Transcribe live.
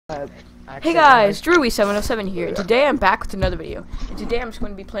Hey guys, Drewy707 here, and today I'm back with another video. And today I'm just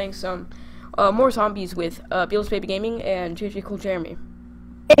going to be playing some more zombies with Beals Baby Gaming and JJ Cool Jeremy.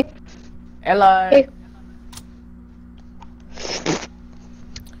 Hey. Hello. Hey.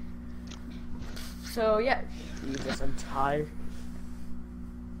 So yeah, Jesus, I'm tired.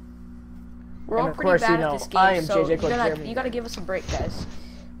 we're And all of pretty course, bad you know, at this game, I am so JJ Cool Jeremy. you gotta give us a break, guys.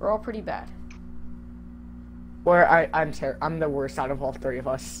 We're all pretty bad. I'm the worst out of all three of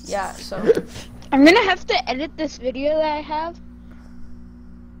us. Yeah, so I'm gonna have to edit this video that I have.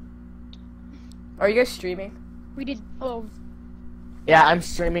 are you guys streaming? We did. Oh, Yeah, I'm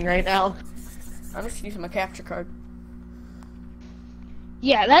streaming right now. I'm just using my capture card.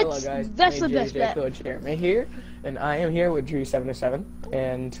 yeah. Hello That's guys, the best bet. Cool Jeremy here, and I am here with Drew707,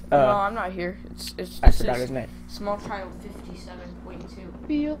 and No, I'm not here. It's I forgot his name. Small Child 57.2.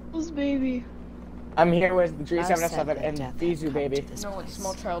 Beals baby. I'm here with Drew707 and Bizu baby. No, it's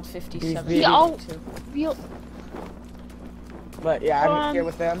Small Child Yo. 57.2. Beal. But yeah, I'm here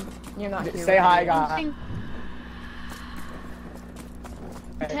with them. You're not here. Say hi, with me.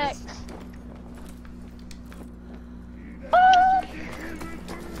 guys. Text.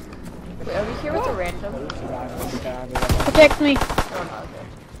 Wait, are we here with a random? Protect me. Oh,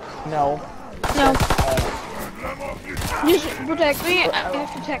 no, okay. No. No. Just protect me. I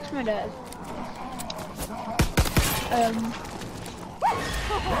have to text my dad. And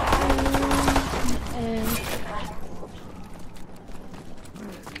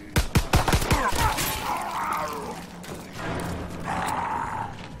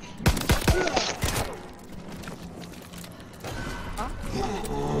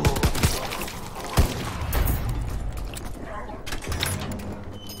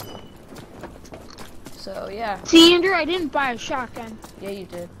So yeah, see, Andrew, I didn't buy a shotgun. yeah, you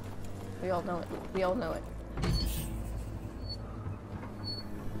did. We all know it. We all know it.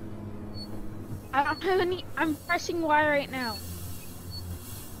 I don't have any. I'm pressing Y right now.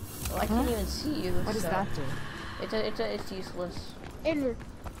 Well, I can't even see you. What does so that do? It's useless. Andrew.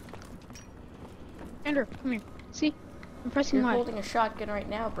 Andrew, come here. See, I'm pressing You're Y. holding a shotgun right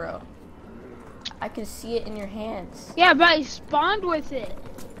now, bro. I can see it in your hands. Yeah, but I spawned with it.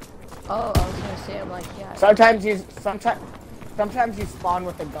 Oh, I was gonna say, I'm like, yeah. Sometimes you spawn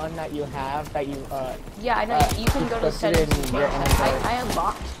with a gun that you have that you Yeah, I know. You can go to the put it settings. in and your change that. I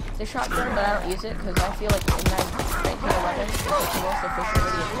unlocked the shotgun, but I don't use it because I feel like in 1911 it's like the most efficient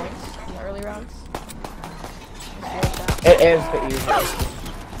way to get points in the early rounds. I feel like that. It is the easiest.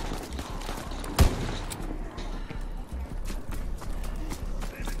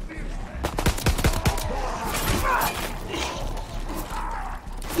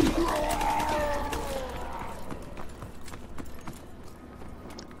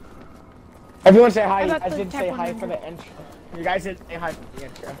 Everyone say hi. How You about guys the didn't say tech hi one? for the intro. You guys didn't say hi for the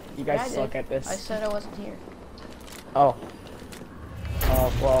intro. You Yeah, I guys suck did. at this. I said I wasn't here, Oh.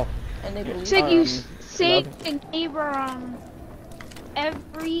 Oh, well. and they believe It's like you Um, say a neighbor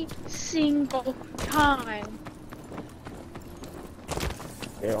every single time.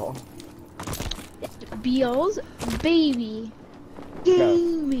 Ew. Beals Baby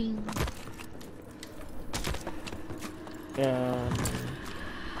Gaming. Yeah.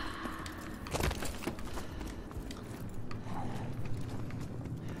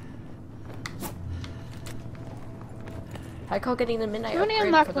 I call getting the midnight Somebody upgrade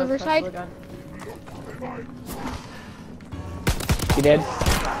unlock for the Riverside. Tesla gun. You did?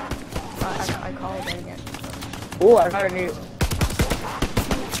 I call getting it. Ooh, I got a new.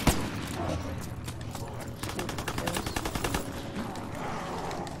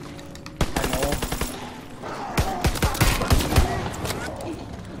 I know.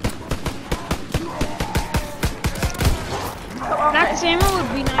 Max ammo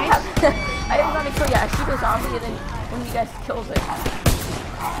would be nice. I haven't got a kill yet. I shoot a zombie and then one of you guys kills it.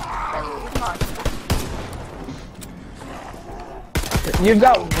 Come on. You've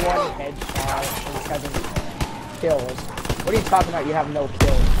got one headshot and 7 kills. What are you talking about? You have no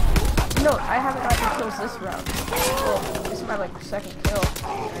kills. No, I haven't gotten kills this round. Well, this is my like second kill.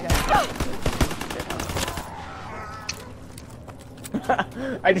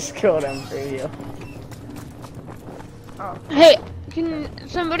 I just killed him for you. Oh. Hey, can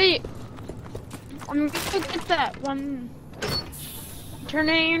somebody? I'm gonna get that one. Turn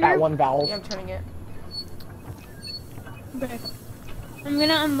it, Andrew. That one valve. Yeah, I'm turning it. Okay. I'm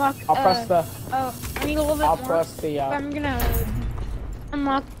gonna unlock. I'll press the. Oh, I need a little bit I'll more. press the. I'm gonna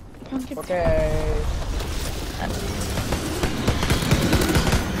unlock pumpkin. Okay.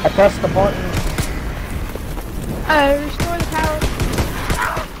 I pressed the button. Restore the power.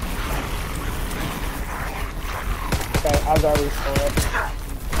 Okay, I'll go restore it.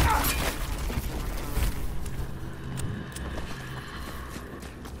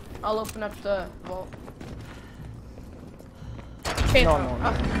 I'll open up the vault. Okay. No.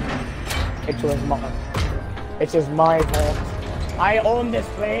 It was mine. It is my vault. I own this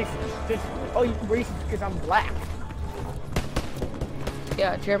place. Just oh, you racist because I'm black.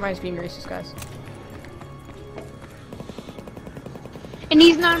 Yeah, Jeremiah's being racist, guys. And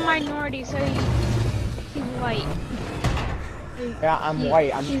he's not a minority, so he's white. Yeah, I'm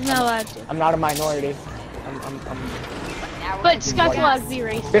white. He's not allowed to. I'm not a minority. I'm But Scott's allowed to be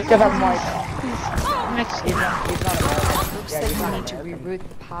racist. just because I'm white. He's Mexican. He's not American. Looks Yeah, like he's we not need to American. reroute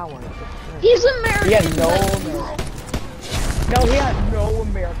the power. of the plant. He's American. He has no but- American. No, he has no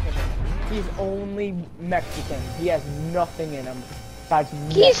American. He's only Mexican. He has nothing in him besides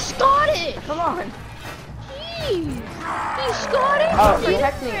He's Mexican. Scottish. Come on. Jeez. He's Scottish. Oh, He's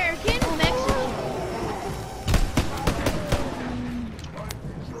protect me. American. Mexican.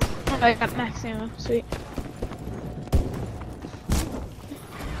 Oh, I got max ammo. Sweet.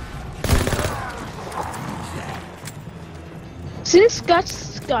 Since Scott's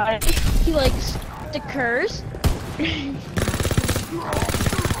Scottish, he likes to curse.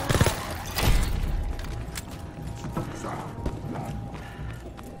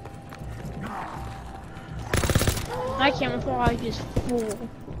 My camouflage is full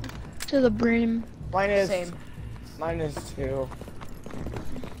to the brim. Mine is Same. Mine is too.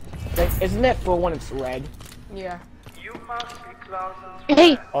 Like, isn't it full when it's red? Yeah.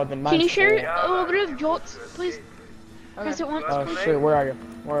 Hey, Oh, then mine's can you share full. a little bit of jolts, please? Press it once, Oh, please. sure. Where are you?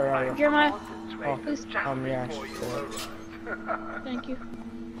 Where are you? Jeremiah, Oh, please. yeah. Sure. Thank you.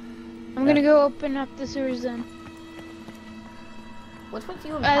 I'm gonna go open up the sewers then. What's with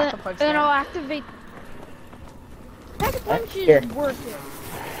you and Pack-a-Punch? Then I'll man? activate. Pack-a-Punch Here. is worth it.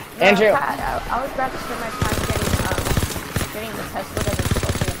 No, Andrew. I would rather spend my time getting the Tesla than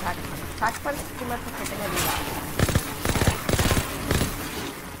opening Pack-a-Punch. Pack-a-Punch is too much of a thing I do that.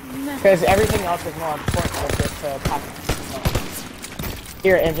 Nah. Because everything else is more important than just pack.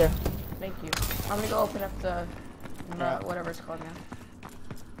 Here, Andrew. Thank you. I'm gonna go open up the Yeah. whatever it's called now.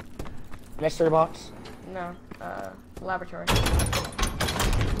 Mystery box. No, laboratory.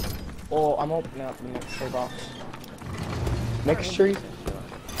 Oh, I'm opening up the mystery box. Mixture?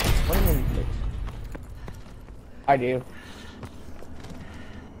 What do you mean mix? I do.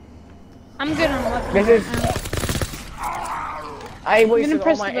 I'm good on weapons. This is- right now. I wasted all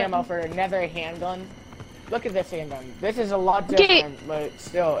press my the button. ammo for another handgun. Look at this handgun. This is a lot Okay. different, but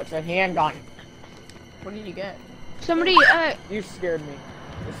still, it's a handgun. What did you get? Somebody, You scared me.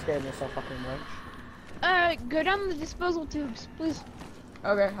 You scared me so fucking much. go down the disposal tubes, please.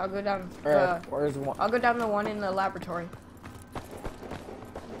 Okay, I'll go down. Where's one? I'll go down the one in the laboratory.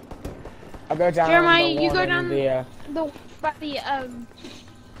 I'll go down Jeremiah, the you one go in down the, the by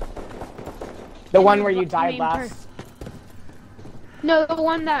the one where you main died part. last. No, the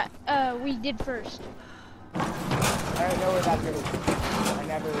one that we did first. I don't know where that is. I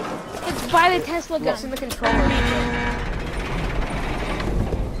never. It's by the Tesla gun. It's in the controller.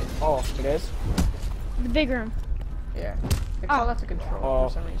 Oh, it is? The big room. Yeah. They call that the controller Oh.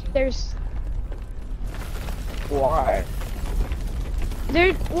 for some reason. There's Why?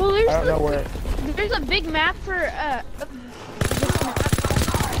 there's I don't know where. there's a big map for this map.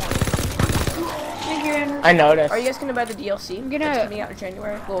 Figure in. I noticed. Are you guys gonna buy the DLC? I'm gonna- It's coming out in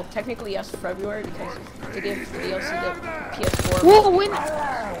January. Well, technically yes, February because they gave DLC to PS4. Whoa, when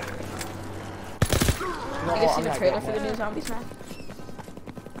No, You guys see I'm the not trailer getting for the it. new Zombies map?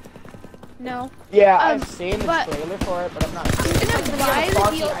 no. Yeah, I've seen the but- trailer for it, but I'm not. I'm It's gonna gonna be buy on the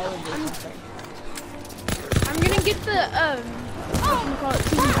Foggy deal. Island or something. I'm gonna get the whatchamacallit,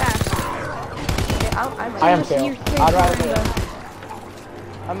 season pass. Yeah, I might. I am Just too. your thing I'd rather for get. the-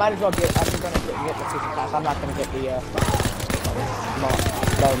 I might as well get. I'm gonna get the season pass. I'm not gonna get the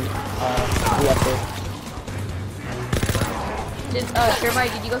DLC. Jeremiah,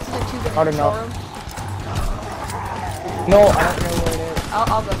 did you go through the tube in I the don't know. control room? No, I don't know where it is.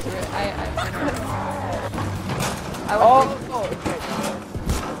 I'll go through it. I Oh, would okay.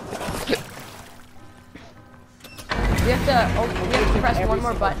 we have to press Every one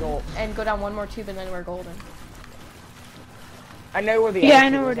more single button jolt. and go down one more tube and then we're golden. I know where the. Yeah, I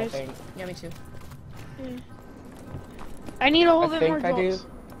exit know where it I is. think. Yeah, me too. I need a whole I bit think more I do. jolts.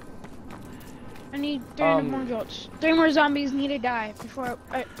 I need 3 more jolts. 3 more zombies need to die before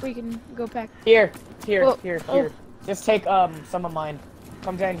we can go back. Here. Oh, oh. Just take some of mine.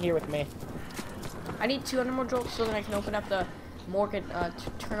 Come down here with me. I need 200 more jolts so that I can open up the morgue and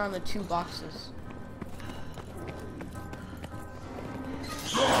turn on the 2 boxes.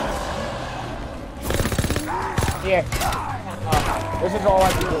 Here. This is all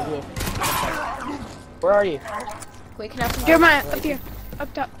I can give you. Where are you? Wait, can I have some? Jeremiah, up here,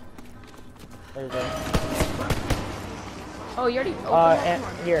 up top. There you go. Oh, you already opened that? And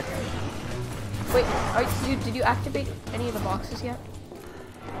Come on. here. Wait, did you activate any of the boxes yet?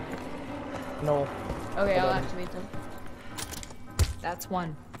 No. Okay, I'll Okay. activate them. That's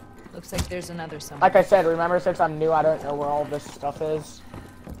one. Looks like there's another somewhere. Like I said, remember, since I'm new, I don't know where all this stuff is.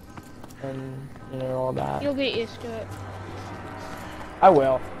 And, you know, all that. You'll get used to it. I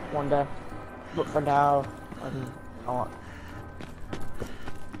will, one day. But for now, I'm not.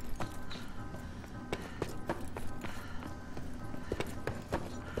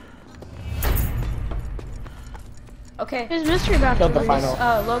 Okay. There's mystery box. Killed the over final.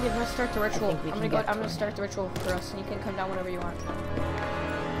 here. Logan, let's start the ritual. think we I'm can gonna get I'm gonna start the ritual for us, and you can come down whenever you want.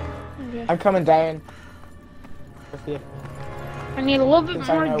 Okay. I'm coming down. With you. I need a little bit Since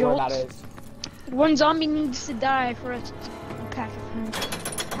I more know where that jolts. is. One zombie needs to die for us to pack a punch.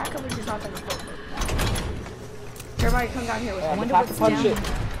 Pack up is not that important. Everybody come down here with Yeah, me. the wonder pack what's punch down. it.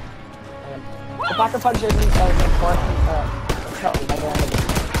 The pack punch isn't as important. Totally, like one of them.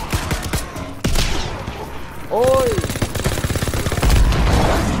 Oi!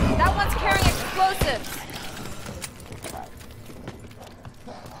 That one's carrying explosives.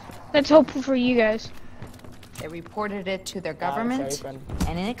 That's hopeful for you guys. They reported it to their Yeah, government, safe and-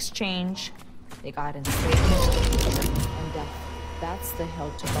 and in exchange, they got enslavement and death. That's the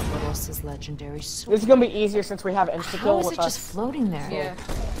hilt to Barbarossa's legendary sword. This is gonna be easier since we have How insta-kill is with it us. just floating there? Yeah.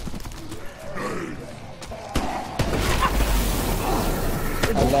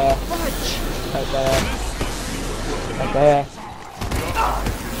 Right there. Fudge. Right there. Right there.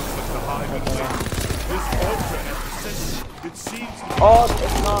 Oh,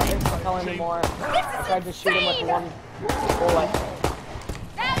 it's not insta-kill anymore. I tried to shoot him with one bullet.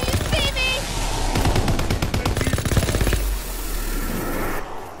 Now you see me!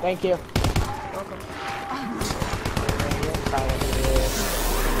 Thank you. Welcome. Silent.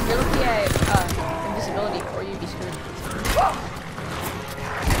 You're looking at invisibility, or you'd be screwed.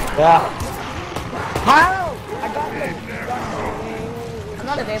 Yeah. How? I got the I'm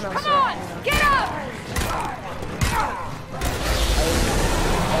not a Vamo, Come so. on! Get up!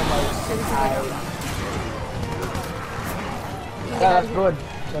 Yeah, that's good,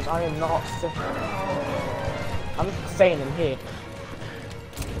 because I am not sick. I'm just staying in here.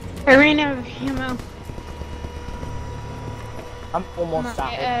 I ran out of ammo. I'm almost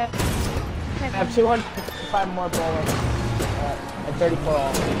out. I I have 255 more bullets and 34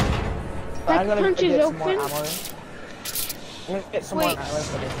 all. But I'm gonna punch is get some more open? ammo. I'm gonna get some Wait. more ammo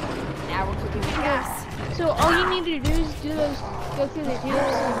for this. Now we're cooking with gas. So all you need to do is do those, go through the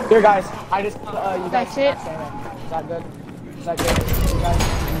tubes. Here, guys, I just, you guys That's can it? stay there. Is that good? Is that good? You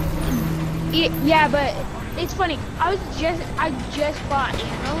guys? Yeah, but it's funny. I just bought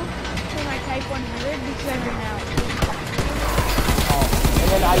ammo for my Type 100 because I ran out. Oh, and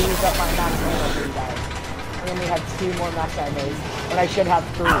then I used up my max ammo for you guys. And then we had 2 more max ammos, and I should have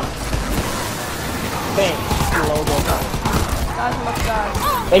 3. Thanks, logo. Guys, I'm about to die.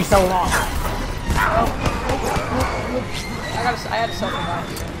 Thanks so much. I had to self-revive.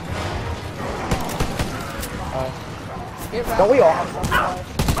 Get back. Don't we all have something?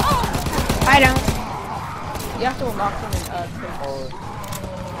 I don't. You have to unlock them in crates.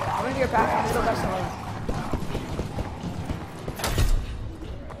 I'm gonna get back. I still got some left.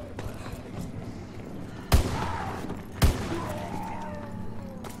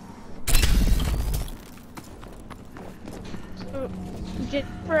 Just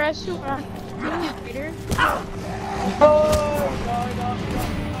for us who are later.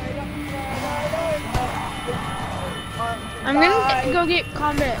 I'm gonna go get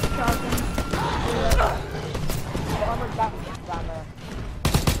combat shotgun. Armored back down there.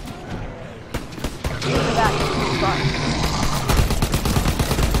 Back.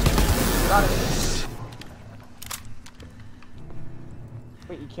 Got it.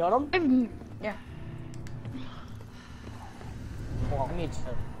 Wait, you killed him? I'm, Yeah. Well, I need to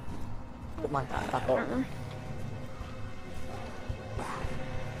put my back up.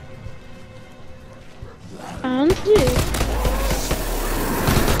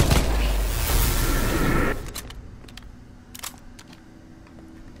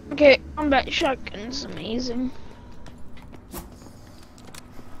 Okay, combat shotgun's amazing.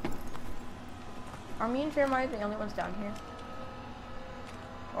 Are me and Jeremiah the only ones down here?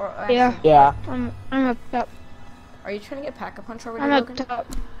 Or Yeah. Yeah. I'm up top. Are you trying to get Pack-a-Punch over I'm there, up Logan? top.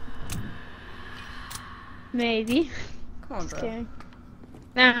 Maybe. Come on, bro. Okay.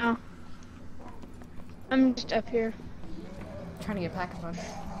 Now. I'm just up here. Trying to get Pack-a-Punch.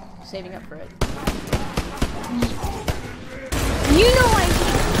 Saving up for it. You know I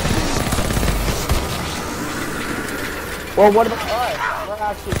Well, what about us? We're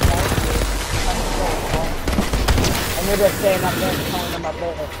actually trying to. And you're just staying up there and telling them up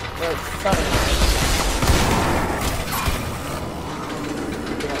there where it's sunny.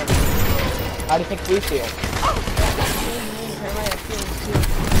 How do you think we feel? I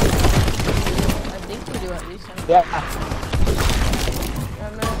think we do at least. Yeah. I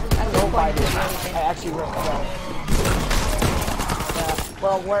don't know if I do I anything. actually really don't. Yeah.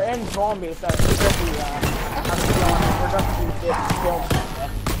 Well, we're in zombies, so we're going to be, we're going to do this film.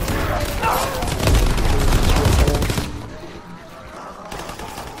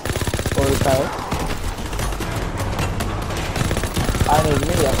 Okay. I need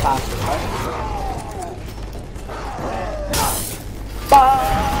me a password, right?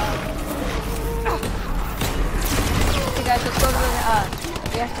 Okay guys, let's go to the,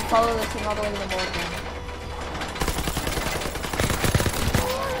 we have to follow this thing all the way to the morgue.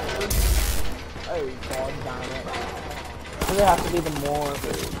 Oh god damn it. Does it have to be the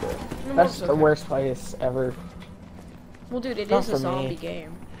morgue? That's the worst place ever. Well dude, it Not is a for zombie me.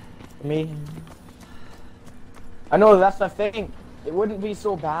 game. Me? I know, that's the thing. It wouldn't be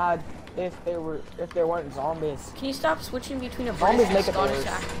so bad if there weren't zombies. Can you stop switching between a Zombies British and make it worse.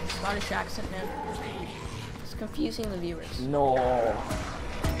 Scottish accent, man? It's confusing the viewers. No.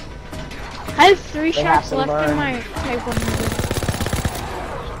 I have 3 They have shots to left learn. in my Type 100.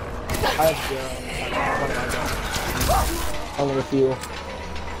 I have zero. Only a few.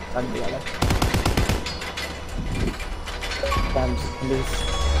 Done together. Times at least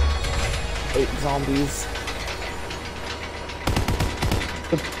 8 zombies.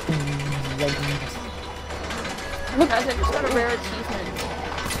 Guys, I just got a rare achievement.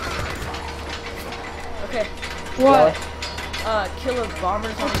 Okay, What? kill a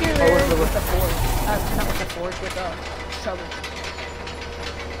bomber zombie your with rare? a forge. Not with a forge, with a shovel.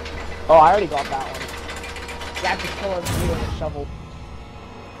 Oh, I already got that one. You have to kill him with a shovel.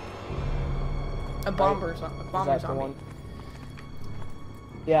 A bomber, a bomber Is that the zombie. one?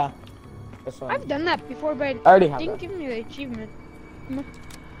 Yeah. This one. I've done that before, but I already have didn't that. give me the achievement.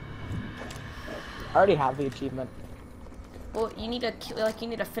 I already have the achievement. Well, you need to you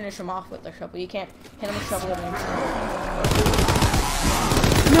need to finish him off with the shovel. You can't hit him with the shovel and then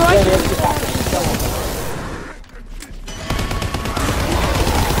No, I Yeah, it should is, you have to kill him.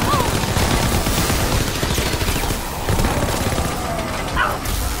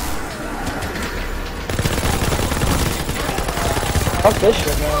 Fuck this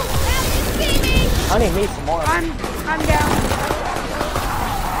shit, man. I need me some more. I'm down.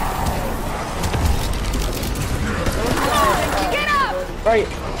 Right.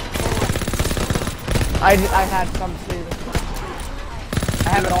 I had some too. I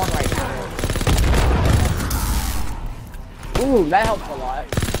have it on right now. Ooh, that helps a lot.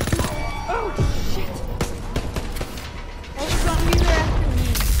 Oh shit! All the zombies are after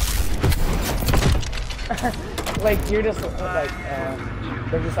me. Like, you're just like,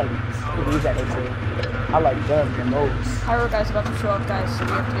 they're just like squeeze at it too. I like them the most. Pyro guy's about to show up, guys, so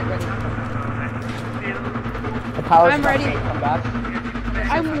we have to get ready. The power's I'm about ready. to come back.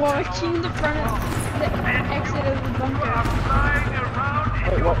 I'm watching the front of the exit of the bunker.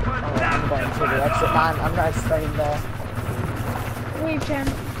 Wait, what? Oh, I'm going to the exit. Man, I'm not staying there. Wave 10. I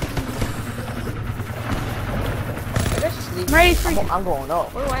guess just leave. I'm ready for you. I'm going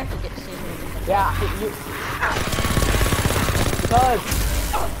up. Where do I have to get to see him? Yeah, you. Because.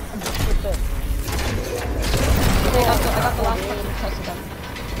 Okay, I got the last one in the test of them.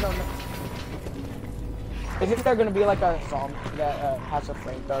 No. Isn't there gonna be like a song that has a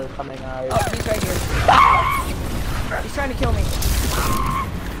flamethrower coming out? Oh, he's right here. He's trying to kill me.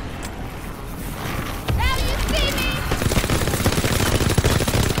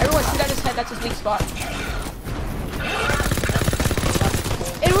 Everyone, shoot at his head. That's his weak spot.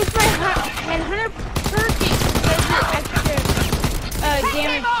 It was my headhunter perking. There's the extra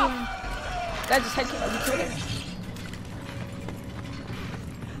damage to him. That's his head. You killed him.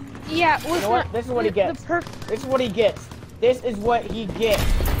 Yeah, it was You know what? This is what he gets. The perk. This is what he gets. This is what he gets.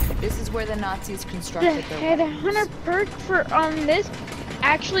 This is where the Nazis The constructed their weapons. headhunter perk for this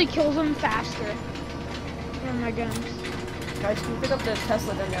actually kills him faster than my guns. Guys, can you pick up the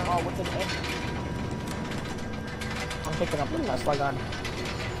Tesla gun now? Oh, what's it in? I'm picking up the Tesla gun.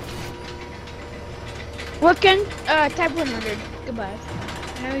 What gun? Type 100. Goodbye.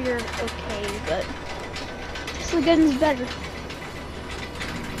 I know you're okay, but Tesla gun's better.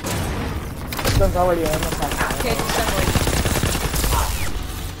 This gun's already in the Tesla. Okay, just send like.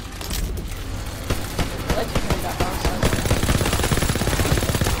 Let's turn that on.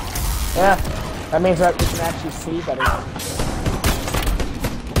 Yeah, that means that we can actually see better.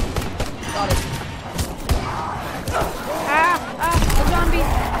 Got it. Zombies.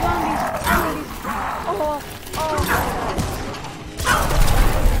 Oh,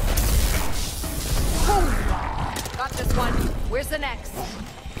 next.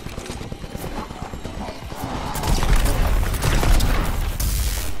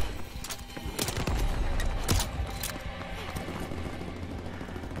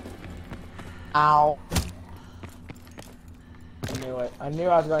 Ow. I knew it. I knew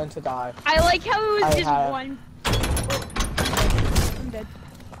I was going to die. I like how it was I just have- one. I'm dead.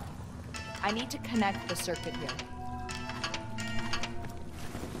 I need to connect the circuit here.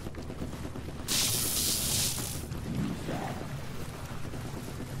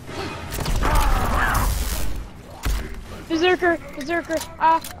 Berserker, Berserker,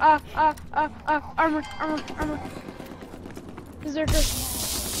 armor. Berserker.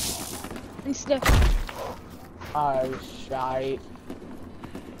 And stiff. Oh, shite.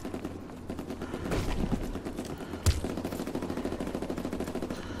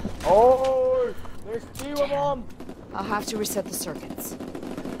 Oh, there's 2 of them. I'll have to reset the circuits.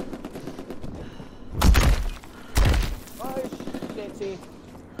 Oh, shitty.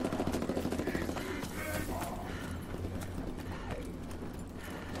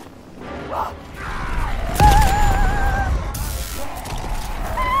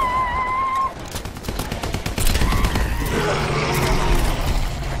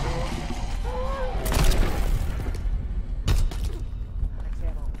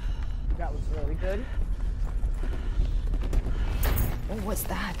 That was really good. What was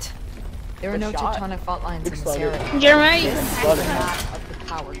that? There are Good no shot. tectonic fault lines in this Exploded. area. Jeremiah, you This can is the hack map of the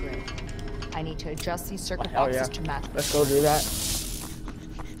power grid. I need to adjust these circuit Hell boxes yeah. to match. Let's go do that.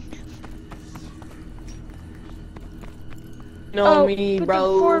 No, me, put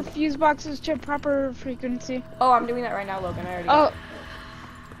bro. the 4 fuse boxes to proper frequency. Oh, I'm doing that right now, Logan. I already. Oh.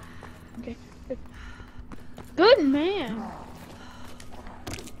 Okay. Good man.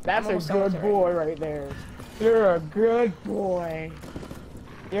 That's I'm a almost done with good it right boy right there. You're a good boy.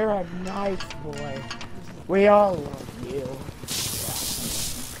 You're a nice boy. We all love you.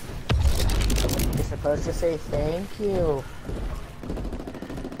 You're supposed to say thank you.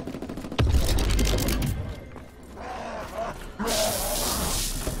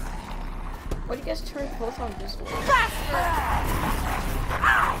 What do you guys turn both on visible?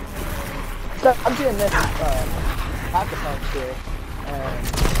 So I'm doing this Pack-a-Punch here. And,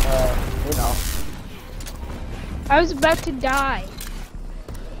 you know. I was about to die.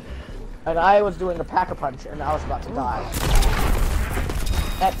 And I was doing a Pack-a-Punch and I was about to die.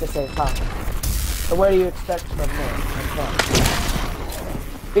 At the same time. So what do you expect from me?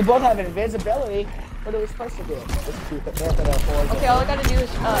 We both have invisibility. What are we supposed to do? Just keep it there for the whole Okay, all I gotta do is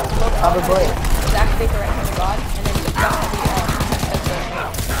Have a break. activate the right hand of God, and then just drop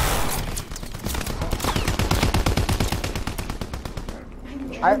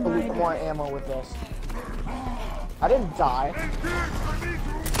I have a little more ammo with this. I didn't die.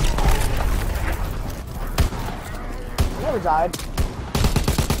 I never died.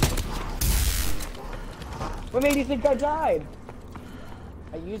 What made you think I died?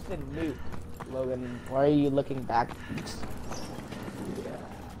 I used the nuke, Logan. Why are you looking back?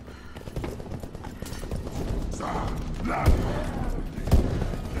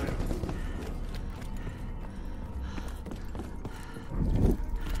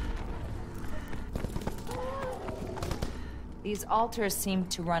 These altars seem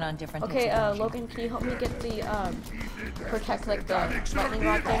to run on different Okay, types of energy. Logan, can you help me get the protect like the lightning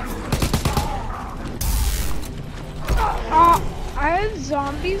rod thing? I have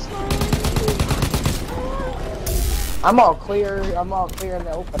zombies now. I'm all clear. I'm all clear in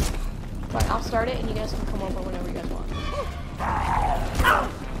the open. Fine, I'll start it, and you guys can come over whenever you guys want.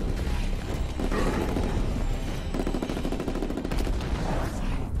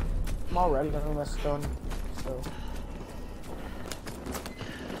 I'm already on this stone, so.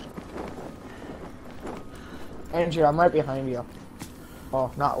 Andrew, I'm right behind you. Oh,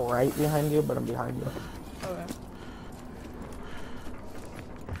 not right behind you, but I'm behind you. Okay.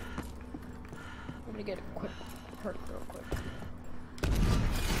 I'm gonna get a quick perk real quick.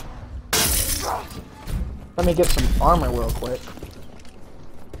 Let me get some armor real quick.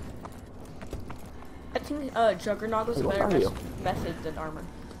 I think Juggernog was a Hey, what better are you? method than armor.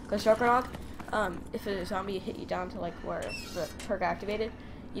 Because Juggernog, if a zombie hit you down to like where the perk activated,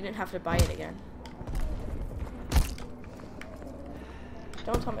 you didn't have to buy it again.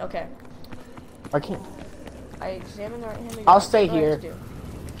 Don't tell me. Okay. I can't. I examine the right-handed. I'll gun. stay What do I have here. to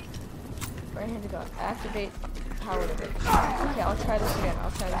do? Right-handed gun. Activate power to break. Okay, I'll try this again.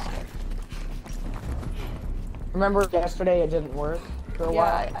 Remember yesterday it didn't work for a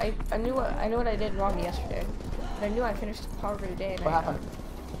while? Yeah, I knew what I did wrong yesterday. But I knew I finished the power grid today. And What I, happened?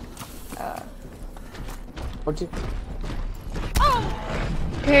 What'd you?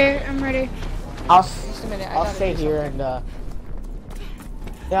 Okay, I'm ready. I'll Just a minute. I I'll gotta stay do here something. and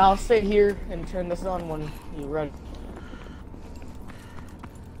Yeah, I'll stay here and turn this on when you run.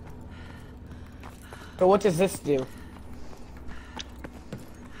 So what does this do?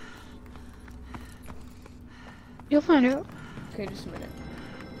 You'll find out. Okay, just a minute.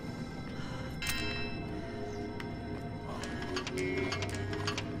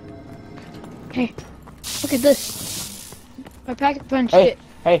 Hey, look at this. My packet punched Hey, it.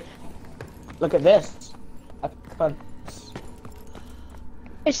 hey, look at this. I found this.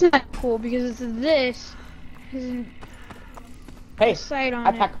 It's not cool because this has Hey, a sight on I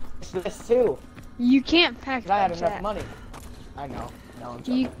it. packed this too. You can't pack 'Cause I had punch enough that. money. I know. No, I'm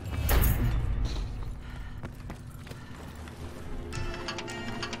You, joking.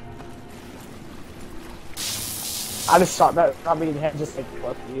 I just shot that got me in the head just like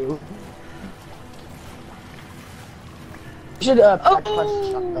fuck you. You should pack punch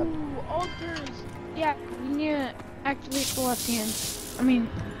the shotgun. oh, altars. Yeah, you need to activate the left hand. I mean,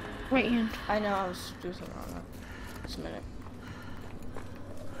 right hand. I know I was doing something wrong. Just a minute.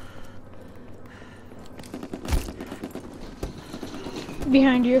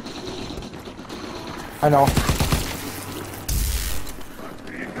 Behind you. I know.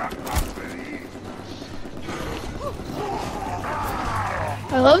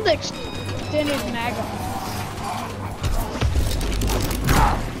 I love the extended mag.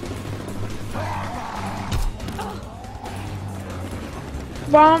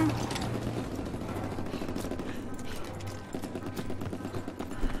 Bomb.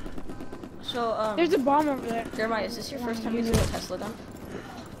 So, There's a bomb over there. Jeremiah, is this your first time using a Tesla gun?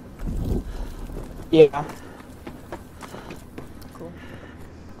 Yeah. Cool.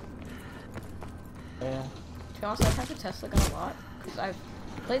 Yeah. To be honest, I've had the Tesla gun a lot. Because I've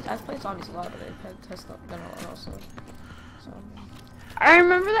played zombies a lot, but I've had Tesla gun a lot also. So, I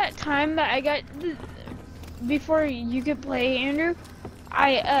remember that time that I got before you could play, Andrew.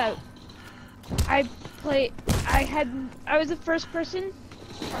 I was the first person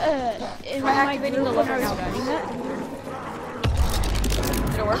in Am I my activating group the when I lever was now, playing that.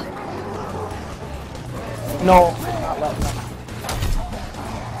 did it work? No, not letting them.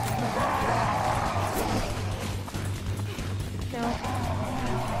 No.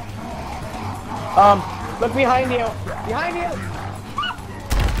 Look behind you! Behind you!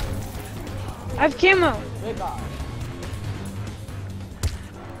 I have camo. Big guy.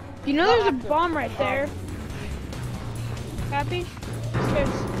 You know there's a bomb right there. Happy? There's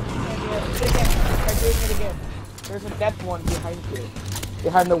Try doing it again. There's a death one behind you.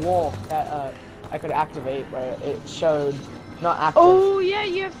 Behind the wall that I could activate, but it showed not active. Oh yeah,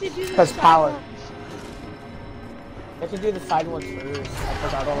 you have to do the 'Cause side power. ones. You have to do the side ones first. I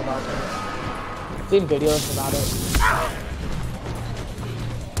forgot all about it. I've seen videos about it.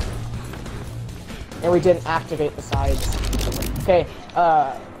 And we didn't activate the sides. Okay,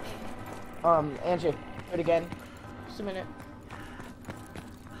 Andrew, do it again. Just a minute.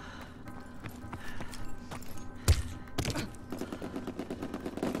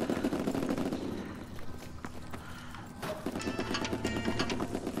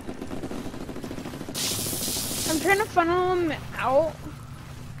 I'm trying to funnel them out,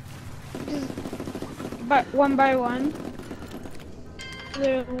 just but one by one.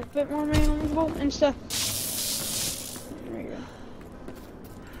 They're a little bit more manageable and stuff. There we go.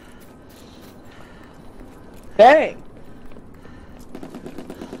 Dang!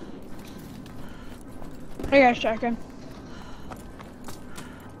 I got a shotgun.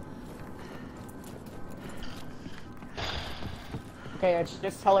 Okay,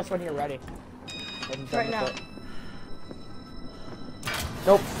 just tell us when you're ready. And done Right with now. it.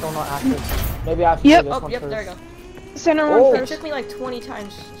 Nope, still not active. Maybe I have to Yep. do this Oh, one yep, first. there we go. Center Oh. one It first. took me like 20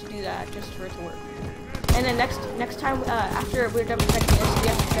 times to do that just for it to work. And then next time, after we're done protecting this, we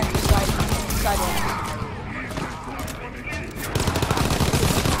have to protect the side one.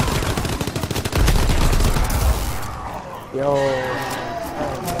 Yo.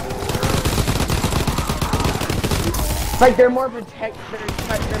 It's like they're more they're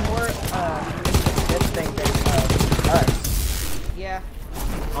more this thing than us. Yeah.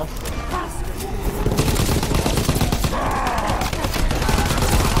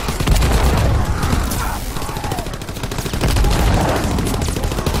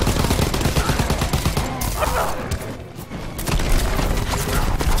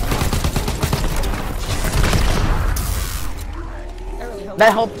 That really helped.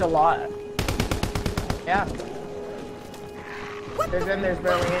 That helped a lot. Yeah. There's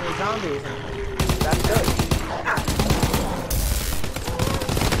barely any zombies. That's good.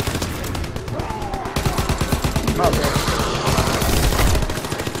 Okay.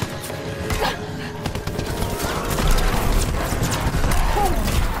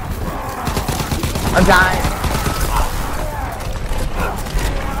 I'm dying.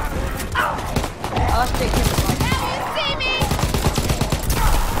 I'll have to take his life.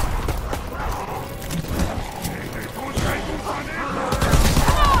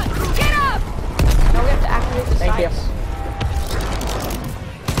 No, we have to activate the Thank you. sights.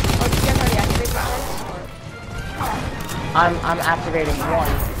 Oh, did you guys already activate the sights? Or? I'm activating one. You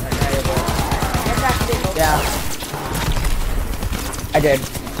have to activate both. Yeah. I did.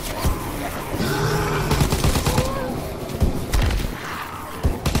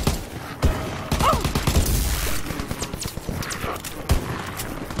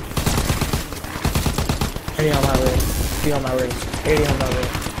 Be on my ring. Be on my ring. Be on my ring.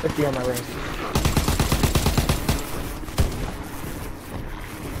 Let's be on my ring.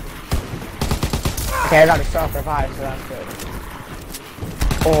 Okay, I got a self-revive, so that's good.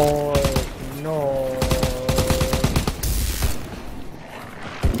 Oh no.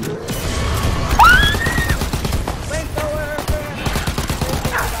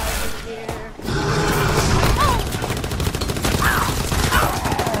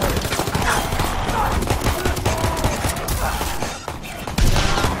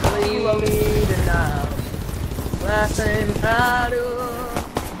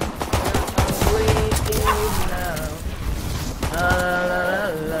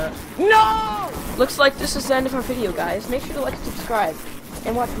 No! Looks like this is the end of our video, guys. Make sure to like and subscribe,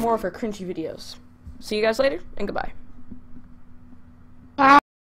 and watch more of our cringy videos. See you guys later, and goodbye.